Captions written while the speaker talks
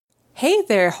Hey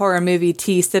there, horror movie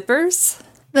tea sippers.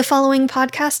 The following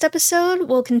podcast episode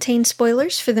will contain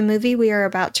spoilers for the movie we are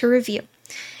about to review.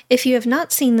 If you have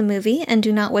not seen the movie and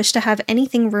do not wish to have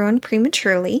anything ruined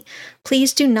prematurely,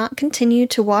 please do not continue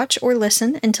to watch or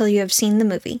listen until you have seen the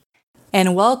movie.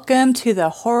 And welcome to the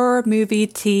Horror Movie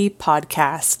Tea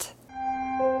Podcast.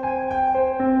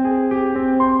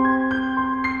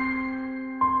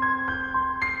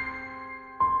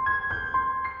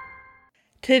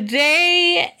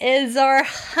 Today is our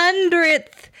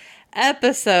 100th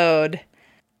episode.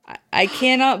 I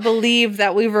cannot believe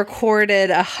that we've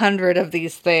recorded 100 of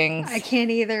these things. I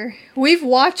can't either. We've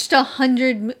watched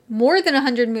more than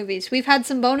 100 movies. We've had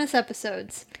some bonus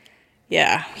episodes.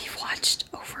 Yeah. We've watched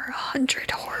over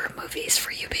 100 horror movies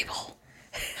for you people.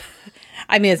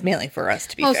 I mean, it's mainly for us,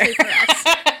 to be fair. Mostly for us.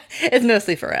 It's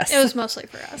mostly for us. It was mostly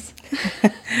for us.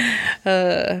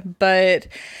 But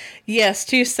yes,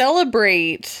 to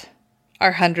celebrate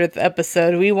our 100th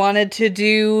episode, we wanted to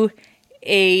do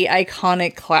a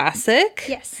iconic classic.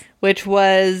 Yes. Which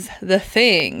was The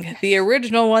Thing, the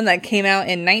original one that came out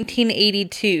in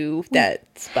 1982.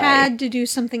 That's had to do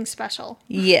something special.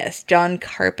 Yes, John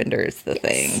Carpenter's The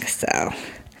Thing. So,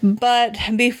 but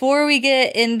before we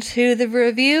get into the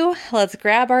review, let's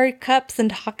grab our cups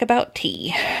and talk about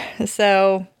tea.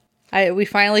 So, we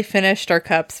finally finished our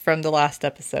cups from the last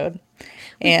episode.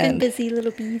 We've been busy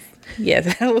little bees.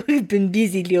 Yes, we've been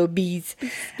busy little bees.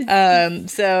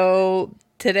 So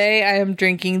today I am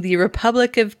drinking the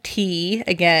Republic of Tea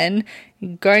again,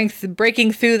 breaking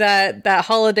through that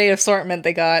holiday assortment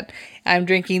they got. I'm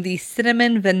drinking the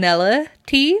cinnamon vanilla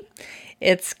tea.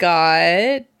 It's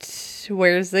got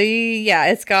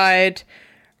it's got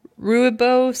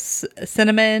rooibos,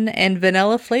 cinnamon, and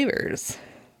vanilla flavors.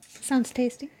 Sounds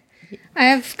tasty.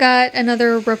 I've got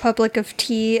another Republic of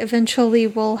Tea. Eventually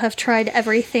we'll have tried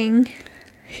everything.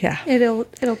 Yeah.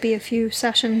 It'll be a few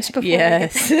sessions before.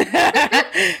 Yes.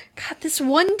 God, this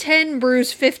 110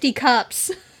 brews 50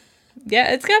 cups.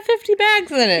 Yeah, it's got 50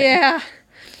 bags in it. Yeah.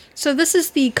 So this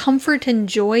is the Comfort and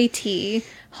Joy Tea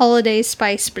Holiday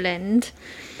Spice Blend.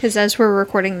 Because as we're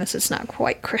recording this, it's not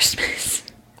quite Christmas.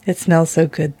 It smells so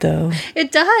good, though.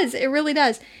 It does. It really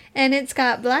does. And it's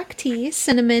got black tea,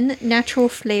 cinnamon, natural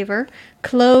flavor,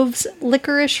 cloves,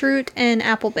 licorice root, and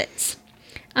apple bits.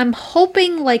 I'm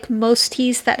hoping, like most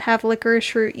teas that have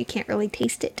licorice root, you can't really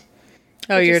taste it.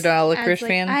 Oh, you're not a licorice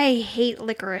fan? I hate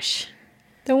licorice.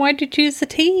 Then why'd you choose the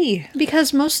tea?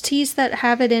 Because most teas that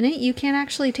have it in it, you can't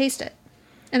actually taste it.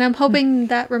 And I'm hoping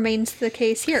that remains the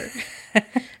case here.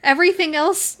 Everything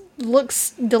else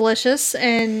looks delicious,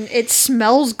 and it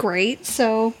smells great,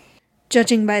 so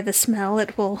judging by the smell,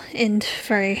 it will end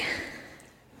very,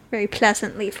 very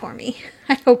pleasantly for me.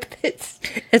 I hope it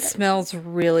smells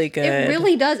really good. It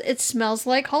really does. It smells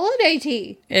like holiday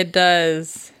tea. It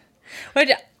does. Which,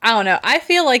 I don't know. I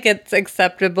feel like it's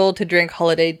acceptable to drink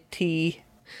holiday tea.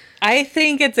 I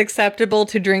think it's acceptable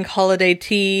to drink holiday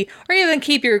tea or even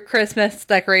keep your Christmas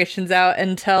decorations out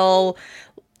until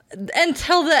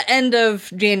the end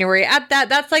of January.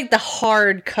 That's like the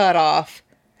hard cutoff.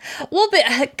 Well,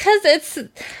 because it's,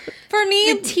 for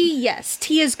me... The tea, yes.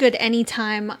 Tea is good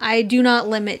anytime. I do not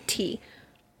limit tea.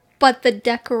 But the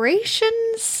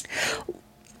decorations...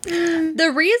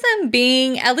 The reason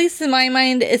being, at least in my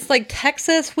mind, it's like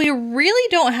Texas, we really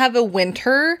don't have a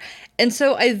winter. And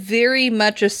so I very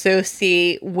much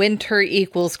associate winter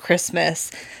equals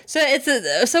Christmas.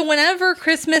 So whenever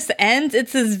Christmas ends,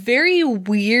 it's this very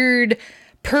weird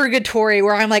purgatory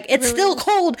where I'm like, it's really still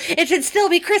cold. It should still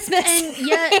be Christmas. And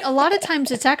yet, a lot of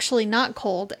times it's actually not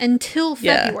cold until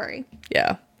February.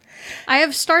 Yeah. I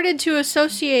have started to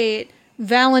associate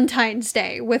Valentine's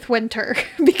Day with winter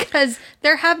because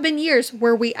there have been years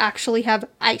where we actually have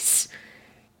ice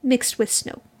mixed with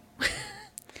snow.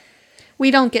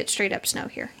 We don't get straight up snow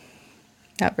here.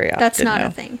 Not very often. That's not a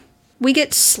thing. We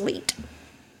get sleet.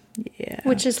 Yeah.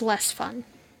 Which is less fun.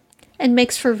 And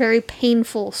makes for very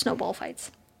painful snowball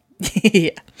fights.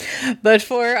 Yeah. But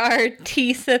for our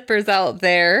tea sippers out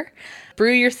there,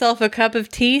 brew yourself a cup of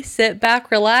tea, sit back,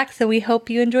 relax, and we hope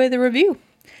you enjoy the review.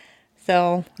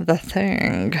 So, The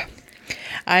Thing.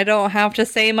 I don't have to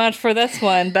say much for this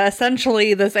one, but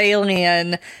essentially this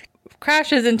alien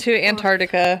crashes into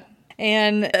Antarctica.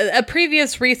 And a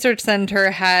previous research center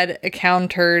had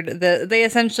encountered they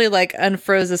essentially like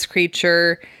unfroze this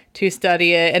creature to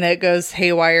study it, and it goes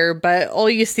haywire, but all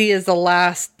you see is the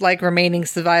last like remaining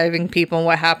surviving people and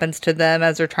what happens to them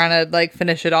as they're trying to like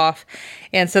finish it off.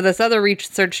 And so this other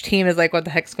research team is like, what the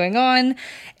heck's going on?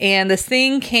 And this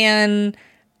thing can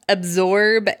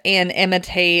absorb and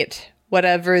imitate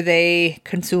whatever they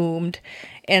consumed.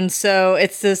 And so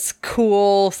it's this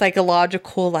cool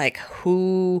psychological, like,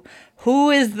 who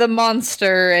is the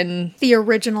monster? And The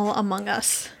original Among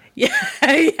Us. yeah,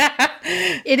 yeah.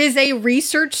 It is a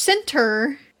research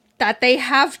center that they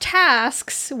have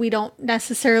tasks. We don't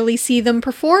necessarily see them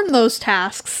perform those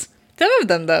tasks. Some of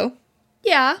them, though.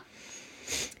 Yeah.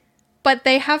 But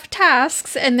they have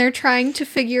tasks and they're trying to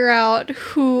figure out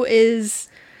who is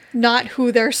not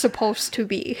who they're supposed to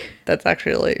be. That's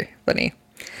actually really funny.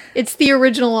 It's the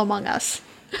original Among Us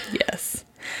Yes.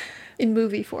 in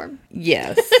movie form.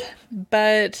 Yes.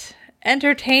 But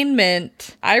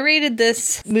entertainment, I rated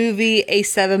this movie a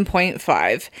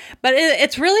 7.5. But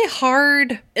it's really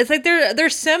hard. It's like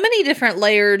there's so many different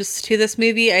layers to this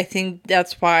movie. I think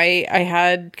that's why I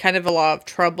had kind of a lot of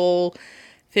trouble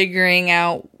figuring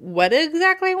out what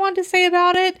exactly I want to say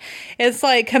about it. It's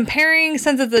like comparing,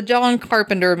 since it's a John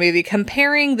Carpenter movie,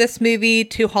 comparing this movie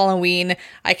to Halloween,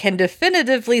 I can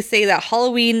definitively say that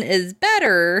Halloween is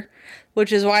better,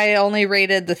 which is why I only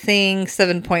rated The Thing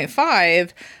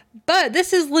 7.5. But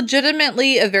this is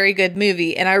legitimately a very good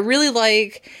movie, and I really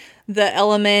like the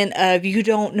element of you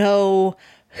don't know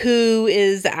who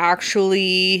is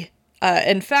actually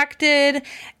infected,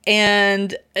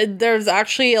 and there's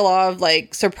actually a lot of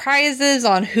like surprises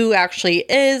on who actually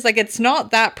is. Like, it's not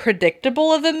that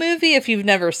predictable of a movie if you've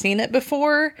never seen it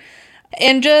before.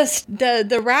 And just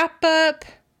the wrap up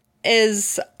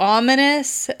is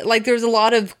ominous. Like, there's a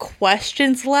lot of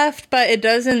questions left, but it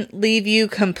doesn't leave you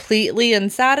completely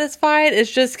unsatisfied.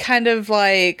 It's just kind of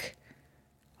like,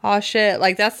 oh shit,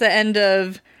 like that's the end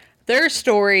of their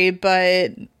story,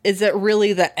 but is it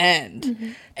really the end?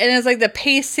 Mm-hmm. And it's like the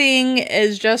pacing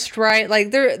is just right. Like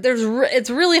it's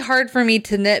really hard for me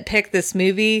to nitpick this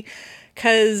movie,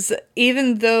 because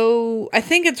even though I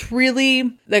think it's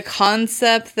really the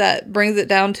concept that brings it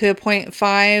down to a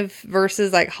 0.5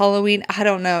 versus like Halloween, I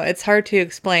don't know. It's hard to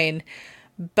explain.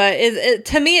 But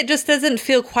to me, it just doesn't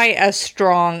feel quite as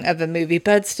strong of a movie,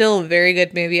 but it's still a very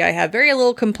good movie. I have very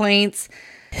little complaints.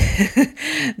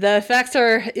 The effects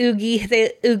are oogie.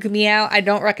 They oog me out. I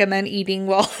don't recommend eating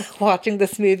while watching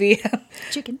this movie.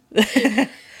 Chicken.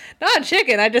 Not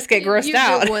chicken. I just get grossed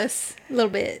out. A little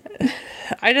bit.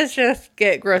 I just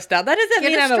get grossed out. That doesn't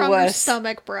mean I'm a wuss.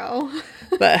 Stomach, bro.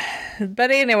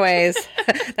 But anyways,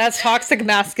 that's toxic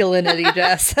masculinity,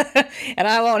 Jess, and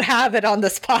I won't have it on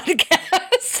this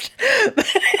podcast.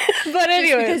 But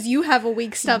anyway, because you have a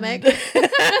weak stomach.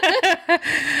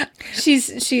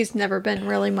 She's never been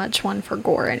really much one for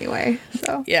gore anyway.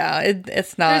 So yeah,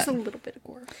 it's not. There's a little bit of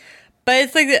gore, but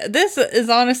it's like this is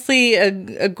honestly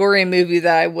a gory movie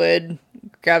that I would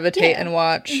gravitate and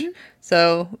watch. Mm-hmm.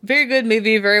 So very good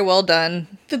movie, very well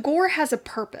done. The gore has a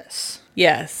purpose.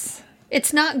 Yes.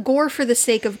 It's not gore for the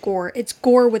sake of gore. It's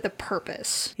gore with a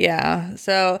purpose. Yeah.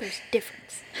 So there's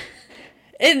difference.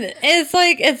 And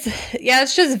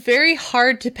it's just very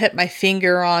hard to put my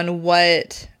finger on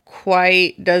what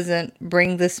quite doesn't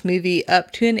bring this movie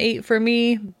up to an 8 for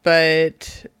me,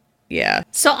 but yeah.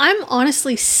 So I'm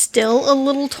honestly still a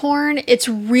little torn. It's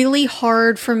really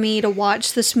hard for me to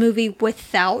watch this movie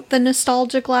without the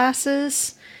nostalgia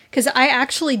glasses, because I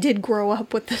actually did grow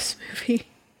up with this movie.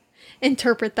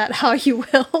 Interpret that how you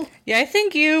will. Yeah, I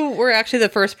think you were actually the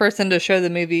first person to show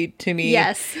the movie to me.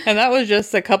 Yes. And that was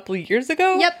just a couple years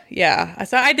ago? Yep. Yeah.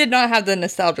 So I did not have the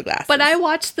nostalgia glasses. But I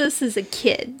watched this as a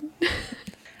kid.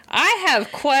 I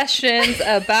have questions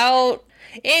about...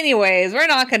 Anyways, we're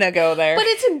not going to go there. But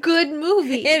it's a good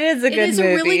movie. It is a good movie. It is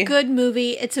a really good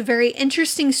movie. It's a very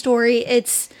interesting story.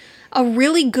 It's a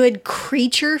really good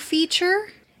creature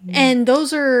feature. And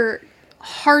those are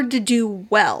hard to do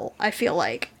well, I feel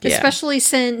like. Yeah. Especially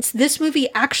since this movie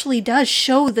actually does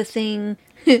show the thing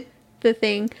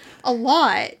a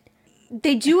lot.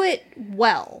 They do it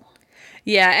well.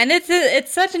 Yeah, and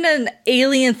it's such an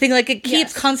alien thing. Like, it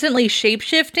keeps constantly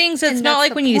shape-shifting, so it's not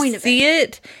like when you see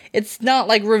it, it's not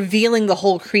like revealing the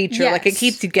whole creature. Yes. Like, it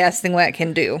keeps you guessing what it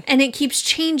can do. And it keeps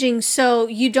changing, so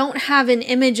you don't have an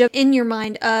image in your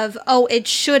mind of, oh, it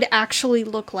should actually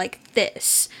look like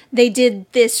this. They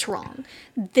did this wrong.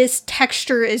 This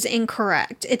texture is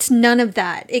incorrect. It's none of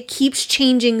that. It keeps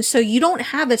changing, so you don't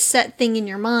have a set thing in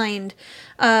your mind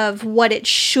of what it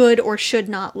should or should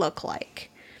not look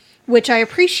like, which I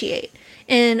appreciate.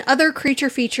 In other creature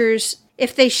features,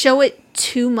 if they show it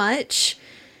too much,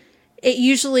 it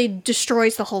usually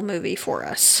destroys the whole movie for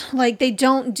us. Like, they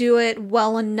don't do it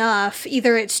well enough.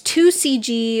 Either it's too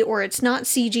CG or it's not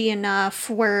CG enough,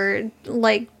 where,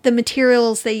 like, the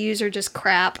materials they use are just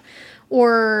crap,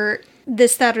 or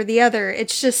this, that, or the other.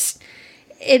 It's just,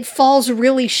 it falls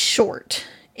really short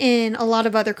in a lot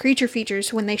of other creature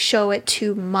features when they show it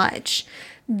too much.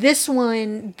 This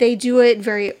one, they do it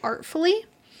very artfully.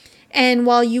 And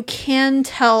while you can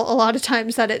tell a lot of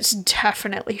times that it's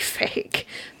definitely fake,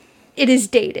 it is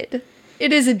dated.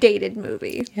 It is a dated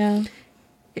movie. Yeah.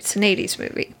 It's an 80s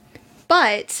movie.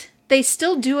 But they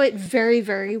still do it very,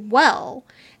 very well.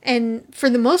 And for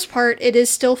the most part, it is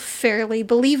still fairly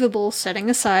believable, setting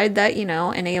aside that, you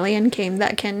know, an alien came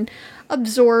that can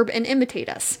absorb and imitate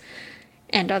us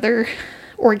and other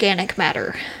organic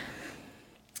matter.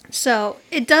 So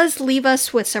it does leave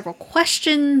us with several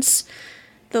questions.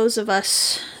 Those of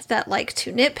us that like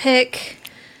to nitpick,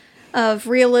 of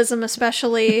realism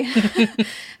especially,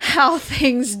 how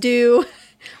things do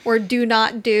or do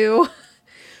not do.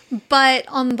 But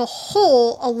on the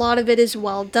whole, a lot of it is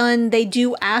well done. They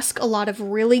do ask a lot of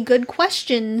really good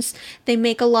questions. They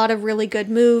make a lot of really good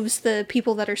moves. The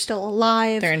people that are still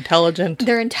alive. They're intelligent.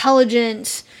 They're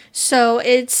intelligent. So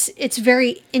it's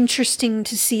very interesting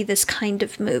to see this kind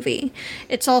of movie.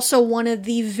 It's also one of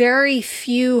the very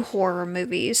few horror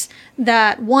movies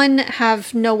that, one,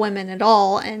 have no women at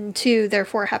all, and two,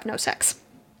 therefore have no sex.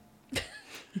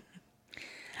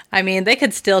 I mean, they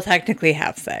could still technically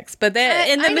have sex, but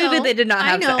in the movie they did not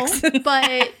have sex.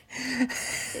 But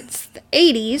it's the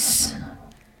 80s,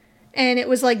 and it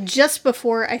was like just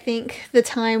before, I think, the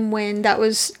time when that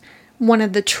was one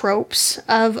of the tropes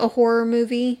of a horror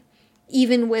movie,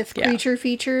 even with creature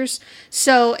features.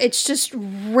 So it's just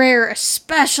rare,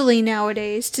 especially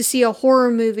nowadays, to see a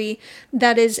horror movie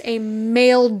that is a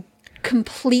male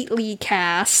completely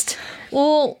cast.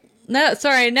 Well, no,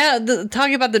 sorry. No,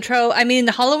 talking about the trope. I mean,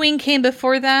 Halloween came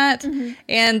before that,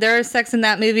 and there is sex in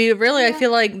that movie. Really, I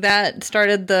feel like that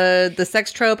started the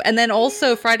sex trope, and then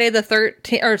also Friday the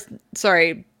 13th, or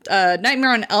sorry, Nightmare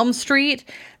on Elm Street.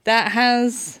 That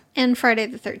has, and Friday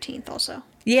the 13th also.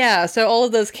 Yeah, so all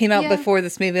of those came out before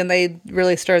this movie, and they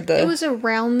really started It was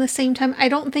around the same time. I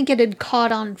don't think it had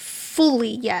caught on fully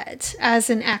yet as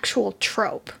an actual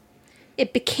trope.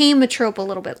 It became a trope a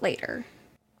little bit later,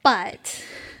 but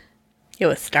it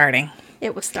was starting.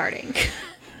 It was starting.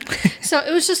 So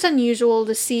it was just unusual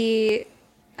to see.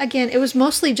 Again, it was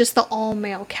mostly just the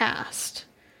all-male cast,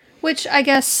 which I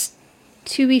guess,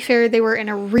 to be fair, they were in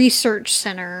a research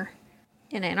center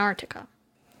in Antarctica.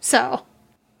 So,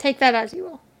 take that as you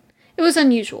will. It was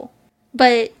unusual.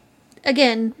 But,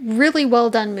 again, really well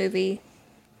done movie.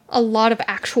 A lot of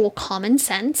actual common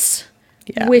sense,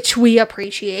 which we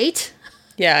appreciate.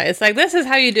 Yeah, it's like, this is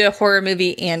how you do a horror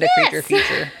movie and a creature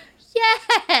feature.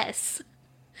 Yes!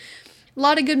 A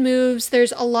lot of good moves.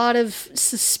 There's a lot of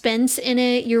suspense in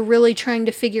it. You're really trying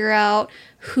to figure out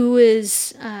who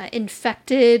is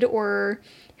infected or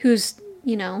who's,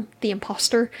 you know, the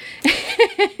imposter.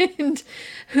 And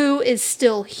who is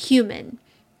still human.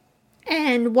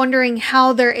 And wondering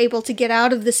how they're able to get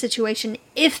out of the situation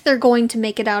if they're going to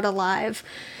make it out alive.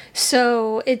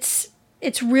 So it's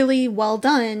really well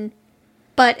done.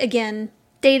 But again,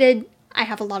 dated. I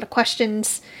have a lot of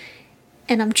questions.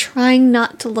 And I'm trying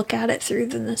not to look at it through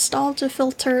the nostalgia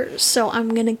filter. So I'm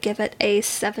going to give it a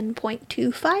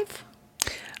 7.25.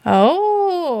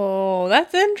 Oh,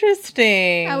 that's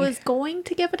interesting. I was going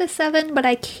to give it a 7, but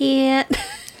I can't.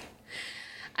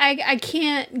 I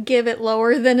can't give it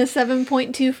lower than a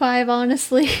 7.25,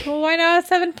 honestly. Well, why not a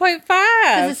 7.5?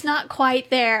 Because it's not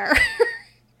quite there.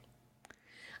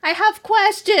 I have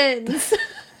questions.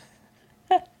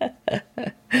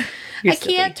 I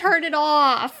can't turn it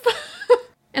off.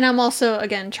 And I'm also,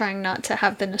 again, trying not to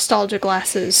have the nostalgia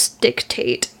glasses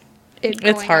dictate it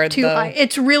going up too high.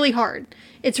 It's really hard.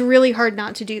 It's really hard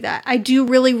not to do that. I do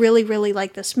really, really, really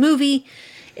like this movie.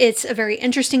 It's a very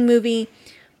interesting movie.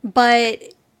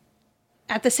 But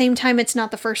at the same time, it's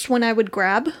not the first one I would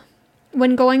grab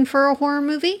when going for a horror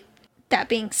movie. That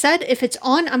being said, if it's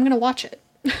on, I'm going to watch it.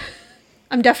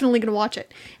 I'm definitely going to watch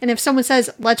it. And if someone says,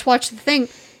 let's watch The Thing,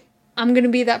 I'm going to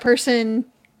be that person.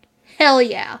 Hell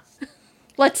yeah.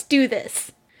 Let's do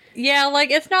this. Yeah,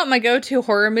 like, it's not my go-to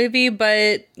horror movie,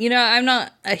 but, you know, I'm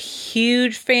not a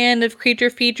huge fan of creature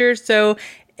features, so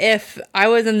if I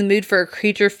was in the mood for a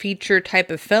creature feature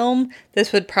type of film,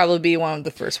 this would probably be one of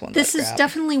the first ones. This is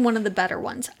definitely one of the better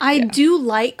ones. I do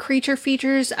like creature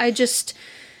features.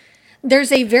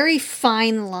 There's a very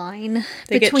fine line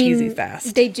between... They get cheesy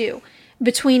fast. They do.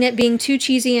 Between it being too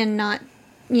cheesy and not,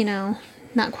 you know,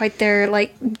 not quite there.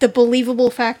 Like, the believable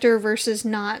factor versus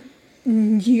not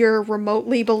near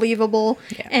remotely believable.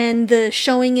 Yeah. And the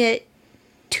showing it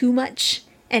too much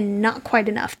and not quite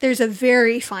enough. There's a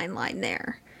very fine line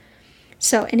there.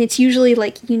 So, and it's usually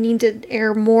like you need to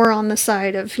err more on the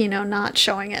side of, you know, not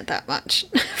showing it that much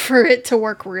for it to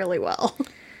work really well.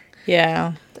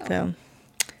 Yeah. So.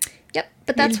 Yep.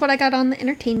 But that's what I got on the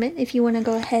entertainment, if you want to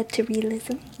go ahead to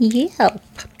realism. Yep.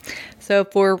 So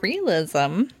for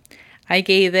realism, I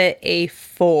gave it a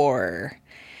 4.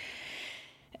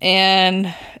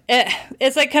 And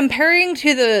it's like comparing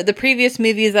to the previous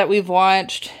movies that we've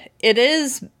watched, it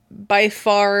is by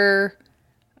far,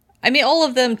 I mean, all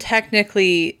of them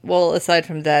technically, well, aside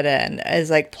from Dead End, is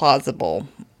like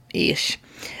plausible-ish.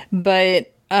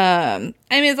 But, I mean,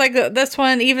 it's like this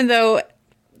one, even though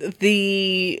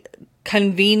the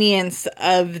convenience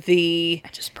of the... I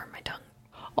just burned my tongue.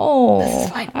 Oh, This is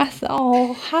fine. I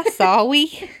saw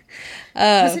we.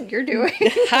 Wasn't your doing.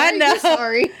 I know.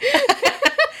 Sorry.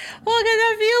 Well, because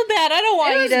I feel bad. I don't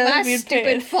want It you was to my be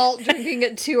stupid fault drinking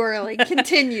it too early.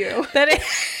 Continue. That it...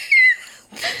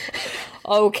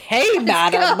 Okay,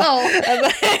 madam. Go.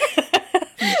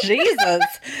 Jesus.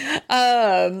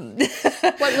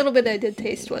 What little bit I did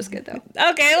taste was good, though.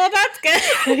 Okay, well, that's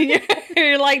good.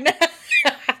 You're like,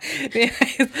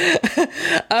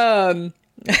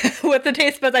 with the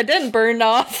taste buds I didn't burn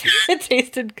off, it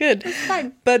tasted good. It's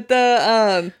fine. But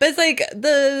but it's like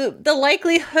the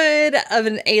likelihood of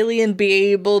an alien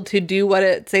being able to do what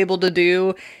it's able to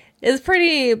do is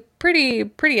pretty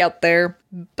out there.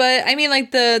 But I mean,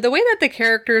 like the way that the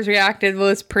characters reacted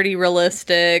was pretty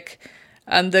realistic.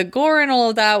 The gore and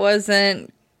all of that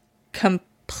wasn't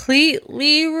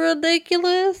completely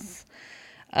ridiculous.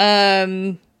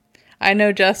 I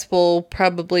know Jess will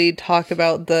probably talk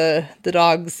about the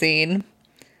dog scene.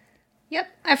 Yep.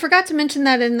 I forgot to mention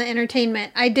that in the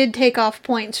entertainment. I did take off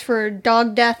points for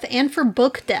dog death and for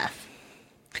book death.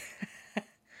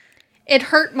 It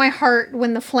hurt my heart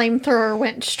when the flamethrower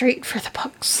went straight for the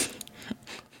books.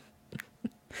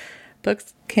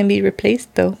 Books can be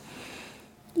replaced, though.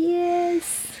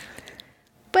 Yes.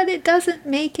 But it doesn't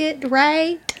make it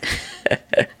right.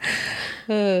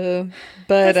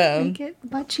 But Doesn't make it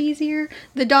much easier.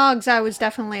 The dogs I was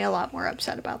definitely a lot more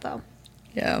upset about, though.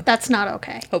 yeah, That's not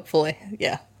okay. hopefully,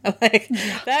 yeah. Like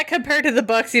that compared to the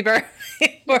books, you better.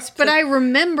 But I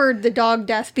remembered the dog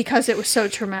death because it was so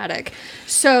traumatic.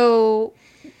 So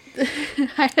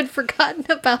I had forgotten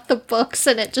about the books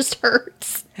and it just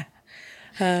hurts.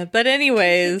 But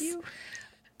anyways,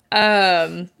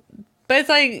 but it's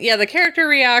like, yeah, the character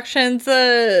reactions,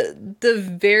 the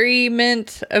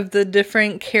variement of the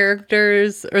different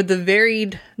characters, or the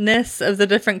variedness of the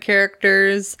different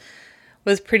characters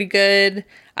was pretty good.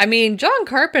 I mean, John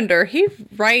Carpenter, he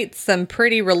writes some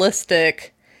pretty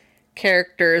realistic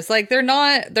characters. Like they're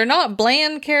not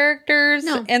bland characters,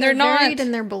 No, and they're not varied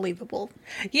and they're believable.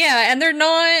 Yeah, and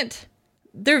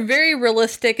they're very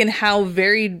realistic in how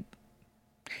varied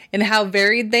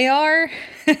they are.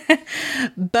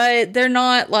 But they're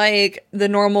not like the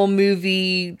normal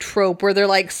movie trope where they're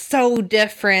like so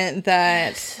different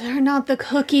that They're not the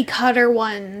cookie cutter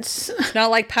ones.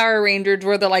 not like Power Rangers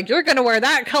where they're like, you're gonna wear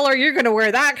that color, you're gonna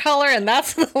wear that color, and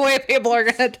that's the way people are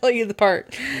gonna tell you the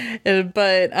part.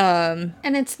 But And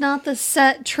it's not the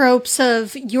set tropes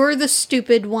of you're the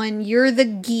stupid one, you're the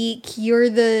geek, you're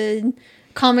the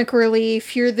comic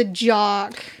relief, you're the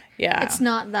jock. yeah, It's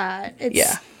not that. It's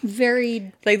Yeah.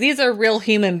 varied, like these are real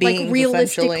human beings, like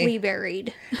realistically essentially.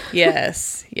 varied.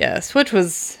 Yes, which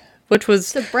was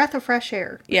It's a breath of fresh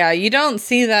air. yeah, you don't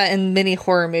see that in many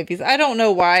horror movies. I don't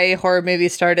know why horror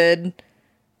movies started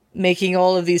making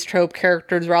all of these trope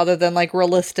characters rather than like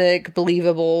realistic,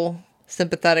 believable,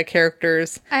 sympathetic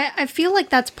characters. I feel like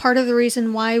that's part of the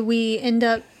reason why we end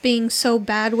up being so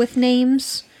bad with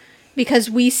names. Because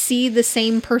we see the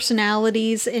same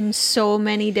personalities in so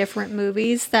many different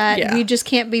movies that Yeah. we just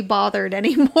can't be bothered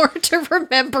anymore to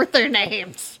remember their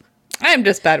names. I'm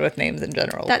just bad with names in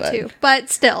general. That too. But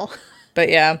still, But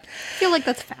yeah. I feel like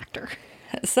that's a factor.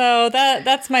 So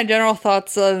that's my general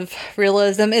thoughts of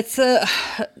realism. It's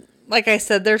like I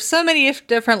said, there's so many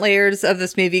different layers of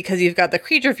this movie because you've got the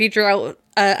creature feature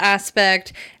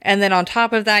aspect, and then on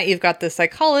top of that, you've got the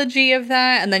psychology of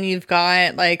that, and then you've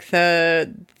got like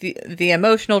the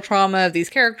emotional trauma of these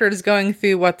characters going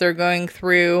through what they're going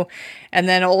through, and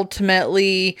then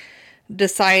ultimately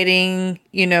deciding,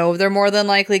 you know, they're more than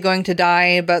likely going to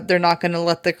die, but they're not going to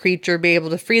let the creature be able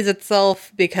to freeze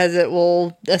itself because it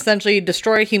will essentially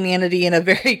destroy humanity in a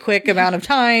very quick amount of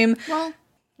time. Well,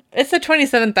 It's at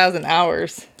 27,000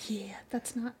 hours. yeah,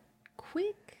 that's not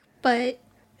quick, but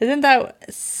Isn't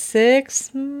that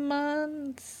 6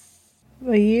 months?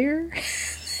 A year?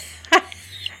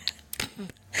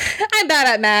 I'm bad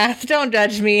at math. Don't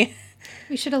judge me.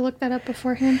 we should have looked that up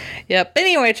beforehand. Yep.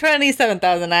 Anyway,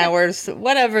 27,000 hours,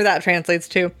 whatever that translates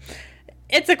to.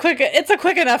 It's a quick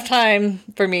enough time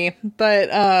for me, but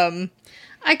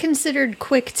I considered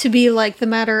quick to be like the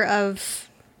matter of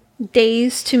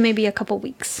days to maybe a couple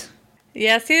weeks.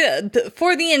 Yeah, see,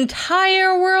 for the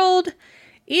entire world,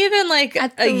 even like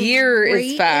a year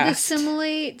is fast. It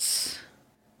assimilates.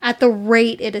 At the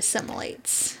rate it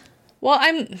assimilates. Well,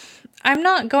 I'm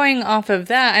not going off of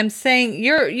that. I'm saying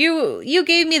you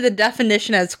gave me the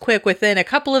definition as quick within a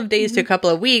couple of days to a couple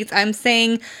of weeks. I'm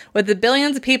saying with the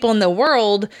billions of people in the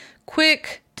world,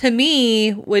 quick to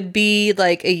me would be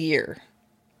like a year.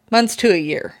 Months to a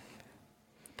year.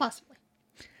 Possibly.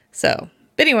 So,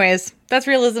 but anyways, that's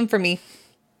realism for me.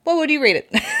 What would you rate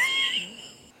it?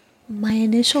 My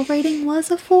initial rating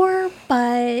was a 4,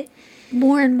 but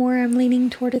more and more I'm leaning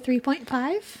toward a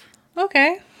 3.5.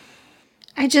 Okay.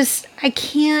 I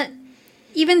can't,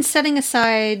 even setting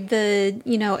aside the,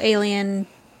 alien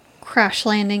crash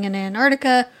landing in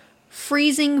Antarctica,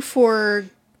 freezing for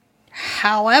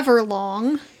however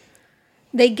long.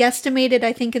 They guesstimated,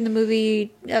 I think, in the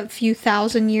movie a few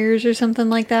thousand years or something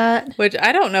like that. Which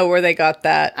I don't know where they got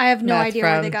that. I have no math idea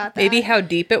from. where they got that. Maybe how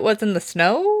deep it was in the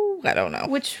snow? I don't know.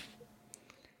 Which,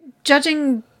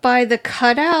 judging by the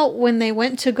cutout when they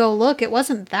went to go look, it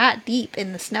wasn't that deep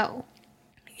in the snow.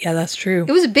 Yeah, that's true.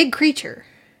 It was a big creature.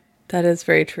 That is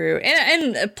very true.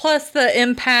 And plus the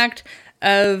impact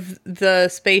of the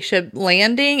spaceship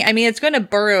landing. I mean, it's going to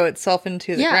burrow itself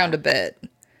into the ground a bit.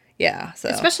 Yeah, so.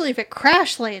 Especially if it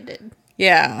crash landed.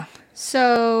 Yeah.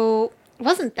 So, it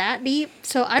wasn't that deep.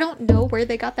 So, I don't know where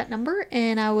they got that number,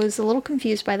 and I was a little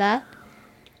confused by that.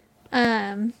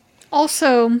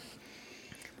 Also,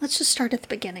 let's just start at the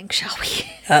beginning, shall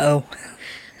we? Uh-oh.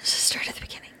 Let's just start at the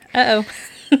beginning. Uh-oh.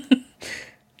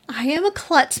 I am a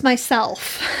klutz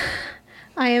myself.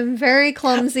 I am very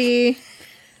clumsy.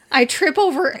 I trip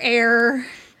over air.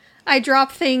 I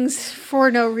drop things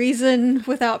for no reason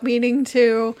without meaning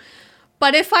to.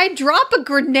 But if I drop a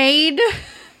grenade,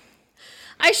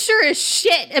 I sure as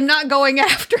shit am not going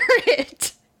after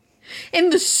it.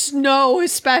 In the snow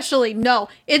especially. No,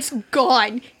 it's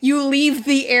gone. You leave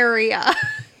the area.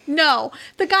 No,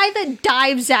 the guy that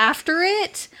dives after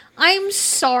it, I'm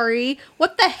sorry.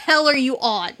 What the hell are you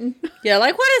on? Yeah,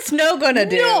 like what is snow gonna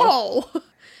do?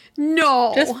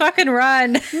 No. Just fucking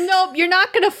run. Nope, you're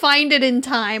not going to find it in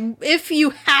time. If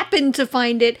you happen to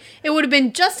find it, it would have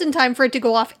been just in time for it to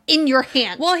go off in your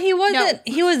hand. Well, he wasn't.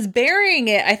 No. He was burying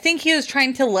it. I think he was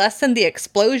trying to lessen the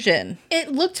explosion.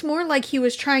 It looked more like he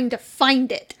was trying to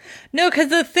find it. No, because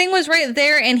the thing was right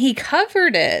there and he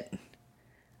covered it.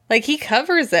 Like, he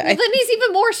covers it. Well, then he's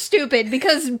even more stupid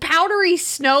because powdery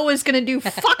snow is going to do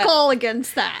fuck all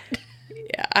against that.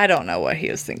 Yeah, I don't know what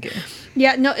he was thinking.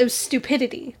 Yeah, no, it was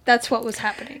stupidity. That's what was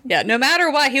happening. Yeah, no matter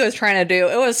what he was trying to do,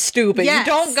 it was stupid. Yes.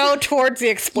 You don't go towards the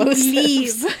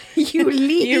explosives. You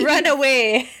leave. You run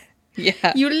away.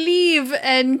 Yeah. You leave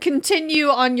and continue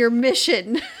on your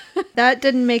mission. That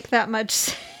didn't make that much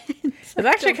sense. It's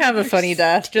actually kind of a funny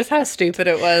death, just how stupid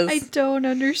it was. I don't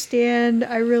understand.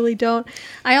 I really don't.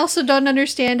 I also don't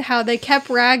understand how they kept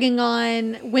ragging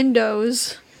on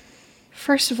Windows.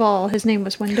 First of all, his name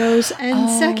was Windows. And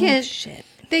second,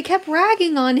 they kept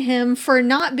ragging on him for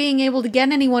not being able to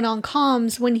get anyone on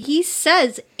comms when he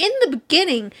says in the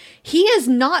beginning he has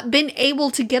not been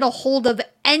able to get a hold of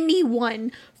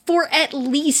anyone for at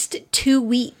least 2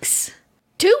 weeks.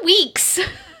 2 weeks!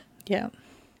 Yeah.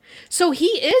 So he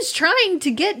is trying to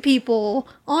get people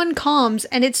on comms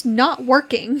and it's not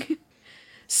working.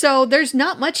 So there's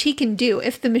not much he can do.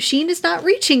 If the machine is not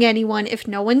reaching anyone, if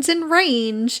no one's in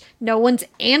range, no one's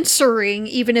answering,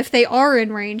 even if they are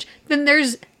in range, then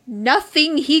there's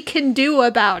nothing he can do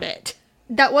about it.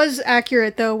 That was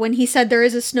accurate, though, when he said there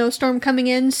is a snowstorm coming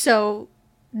in, so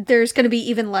there's going to be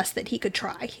even less that he could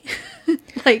try.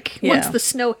 Once the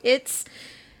snow hits,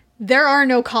 there are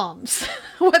no comms.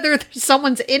 Whether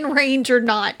someone's in range or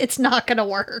not, it's not going to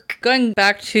work. Going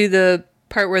back to the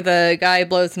part where the guy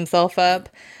blows himself up,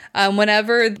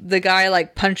 whenever the guy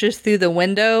punches through the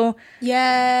window,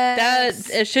 that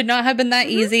it should not have been that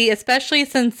easy, especially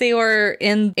since they were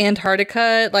in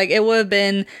Antarctica. It would have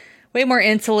been way more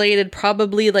insulated,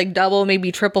 probably double,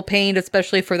 maybe triple paned,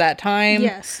 especially for that time.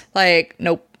 Yes.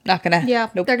 Nope, not gonna. Yeah,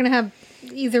 nope. They're gonna have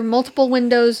either multiple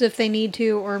windows if they need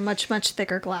to, or much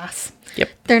thicker glass. Yep.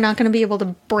 They're not gonna be able to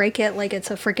break it like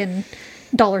it's a freaking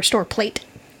dollar store plate.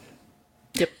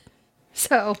 Yep.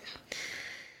 So,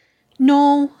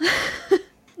 no.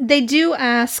 They do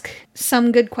ask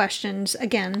some good questions,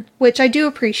 again, which I do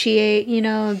appreciate.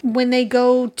 When they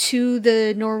go to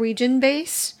the Norwegian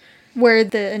base, where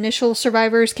the initial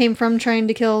survivors came from trying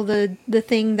to kill the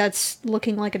thing that's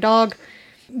looking like a dog,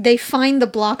 They find the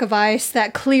block of ice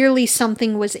that clearly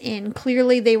something was in.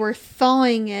 Clearly they were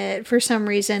thawing it for some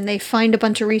reason. They find a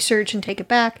bunch of research and take it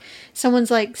back.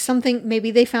 Someone's like, something, maybe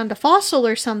they found a fossil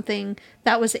or something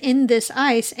that was in this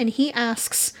ice, and he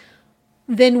asks,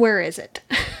 then where is it?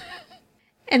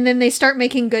 And then they start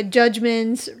making good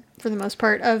judgments, for the most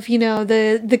part, of,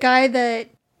 the guy that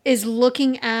is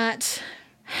looking at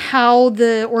how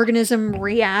the organism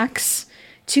reacts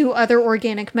to other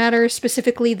organic matter,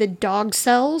 specifically the dog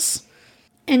cells,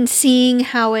 and seeing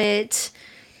how it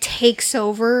takes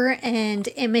over and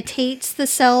imitates the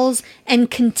cells and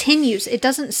continues. It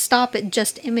doesn't stop at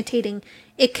just imitating.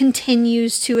 It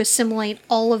continues to assimilate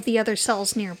all of the other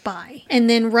cells nearby. And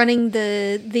then running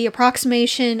the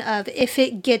approximation of if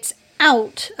it gets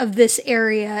out of this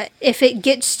area, if it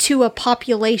gets to a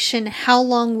population, how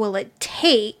long will it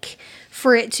take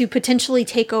for it to potentially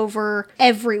take over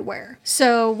everywhere?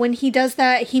 So when he does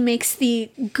that, he makes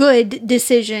the good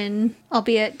decision,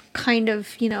 albeit kind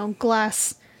of,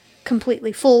 glass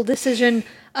completely full decision,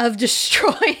 of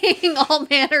destroying all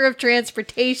manner of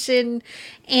transportation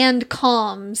and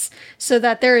comms so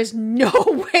that there is no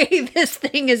way this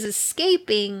thing is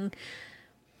escaping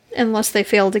unless they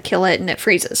fail to kill it and it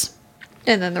freezes.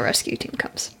 And then the rescue team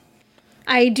comes.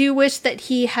 I do wish that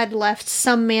he had left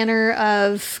some manner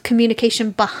of communication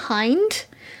behind,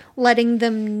 letting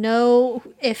them know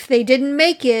if they didn't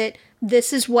make it,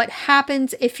 this is what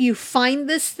happens if you find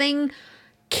this thing,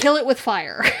 kill it with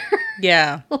fire.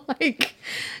 Yeah. Like,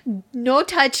 no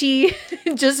touchy,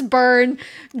 just burn.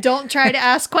 Don't try to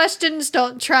ask questions.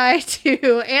 Don't try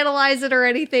to analyze it or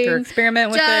anything. Or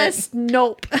experiment with it. Just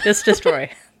nope. Just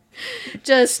destroy.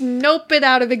 Just nope it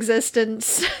out of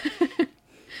existence.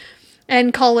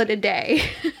 And call it a day.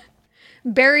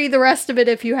 Bury the rest of it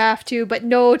if you have to, but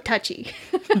no touchy.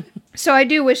 So I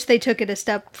do wish they took it a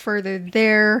step further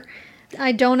there.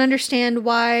 I don't understand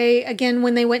why, again,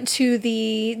 when they went to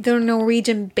the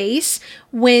Norwegian base,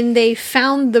 when they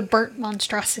found the burnt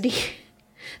monstrosity,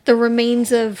 the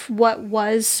remains of what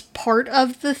was part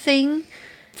of the thing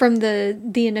from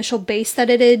the initial base that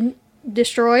it had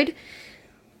destroyed,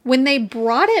 when they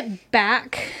brought it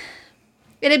back,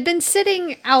 it had been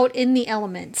sitting out in the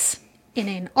elements in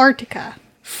Antarctica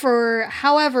for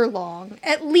however long,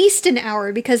 at least an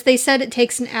hour, because they said it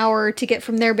takes an hour to get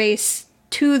from their base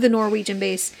to the Norwegian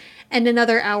base and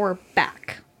another hour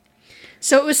back.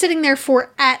 So it was sitting there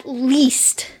for at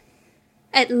least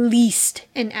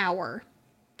an hour,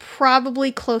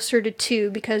 probably closer to 2,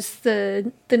 because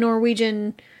the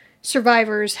Norwegian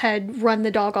survivors had run the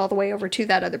dog all the way over to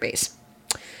that other base,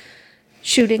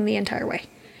 shooting the entire way.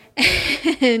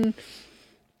 And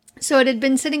so it had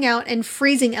been sitting out and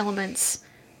freezing elements,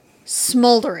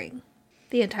 smoldering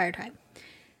the entire time.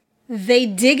 They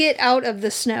dig it out of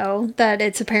the snow that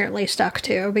it's apparently stuck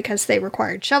to because they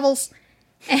required shovels,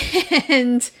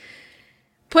 and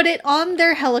put it on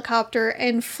their helicopter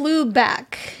and flew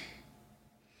back.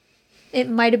 It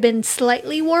might have been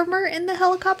slightly warmer in the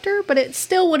helicopter, but it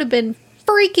still would have been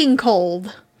freaking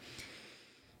cold.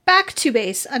 Back to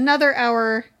base, another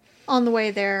hour on the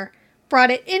way there,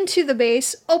 brought it into the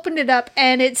base, opened it up,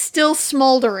 and it's still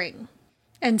smoldering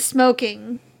and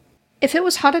smoking. If it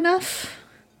was hot enough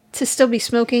to still be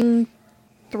smoking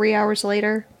 3 hours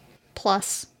later,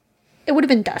 plus, it would have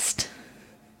been dust,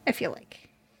 I feel like.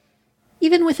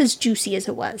 Even with as juicy as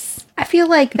it was. I feel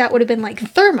like that would have been like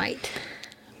thermite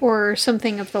or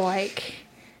something of the like.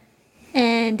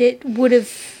 And it would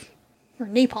have, or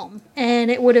napalm,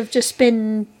 and it would have just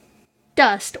been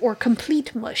dust or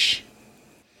complete mush.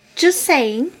 Just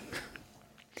saying.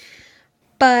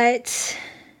 But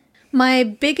my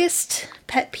biggest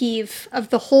pet peeve of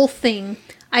the whole thing,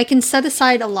 I can set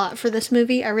aside a lot for this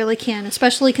movie, I really can,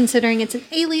 especially considering it's an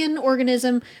alien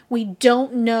organism. We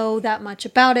don't know that much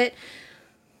about it,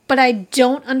 but I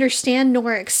don't understand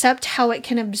nor accept how it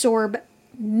can absorb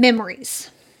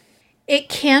memories. It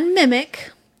can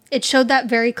mimic, it showed that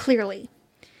very clearly,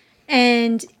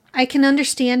 and I can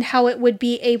understand how it would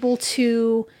be able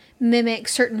to mimic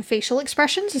certain facial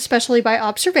expressions, especially by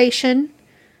observation,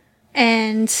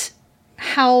 and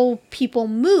how people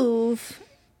move,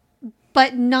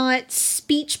 but not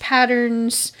speech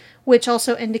patterns, which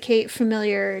also indicate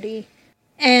familiarity.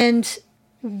 And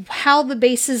how the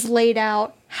base is laid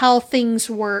out, how things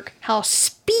work, how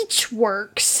speech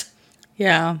works.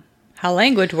 Yeah, how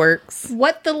language works.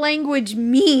 What the language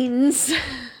means,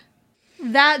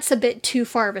 that's a bit too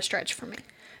far of a stretch for me.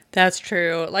 That's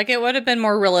true. Like, it would have been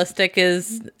more realistic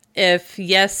is if,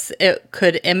 yes, it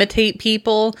could imitate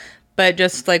people, but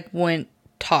just, like, wouldn't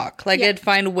talk. Like, it'd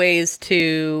find ways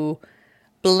to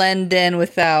blend in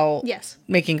without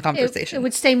making conversation. It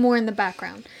would stay more in the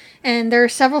background. And there are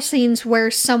several scenes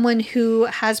where someone who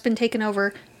has been taken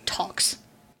over talks.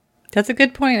 That's a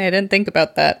good point. I didn't think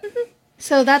about that.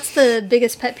 So that's the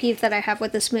biggest pet peeve that I have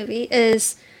with this movie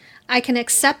is I can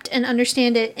accept and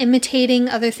understand it imitating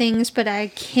other things, but I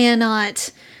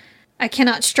cannot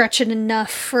stretch it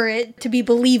enough for it to be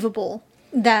believable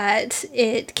that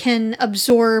it can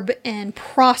absorb and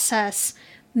process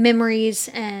memories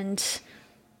and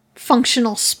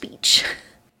functional speech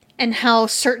and how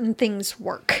certain things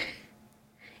work.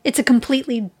 It's a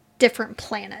completely different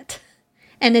planet,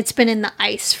 and it's been in the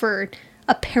ice for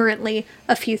apparently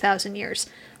a few thousand years.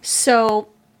 So,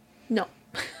 no.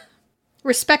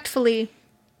 Respectfully,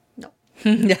 no.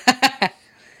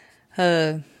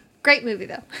 Great movie,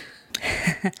 though.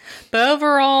 But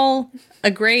overall, a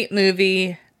great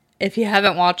movie. If you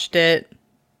haven't watched it,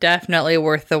 definitely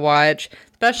worth the watch.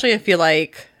 Especially if you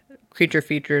like creature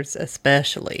features,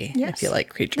 especially if you like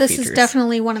creature features. This is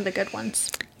definitely one of the good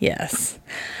ones. Yes.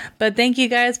 But thank you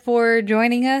guys for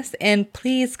joining us, and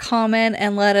please comment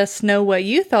and let us know what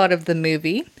you thought of the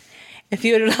movie. If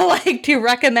you would like to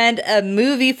recommend a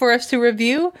movie for us to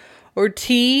review or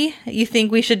tea you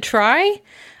think we should try,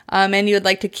 and you would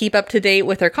like to keep up to date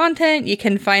with our content, you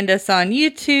can find us on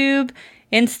YouTube,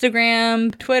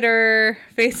 Instagram, Twitter,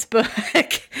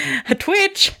 Facebook,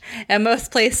 Twitch, and most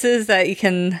places that you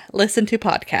can listen to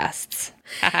podcasts.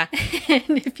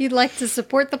 And if you'd like to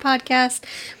support the podcast,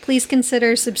 please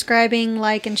consider subscribing,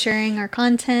 like, and sharing our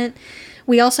content.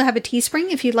 We also have a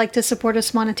Teespring if you'd like to support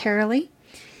us monetarily.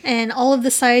 And all of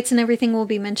the sites and everything will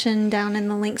be mentioned down in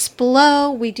the links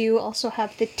below. We do also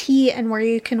have the tea and where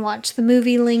you can watch the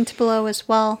movie linked below as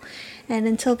well. And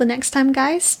until the next time,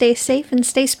 guys, stay safe and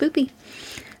stay spoopy.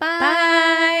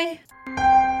 Bye! Bye!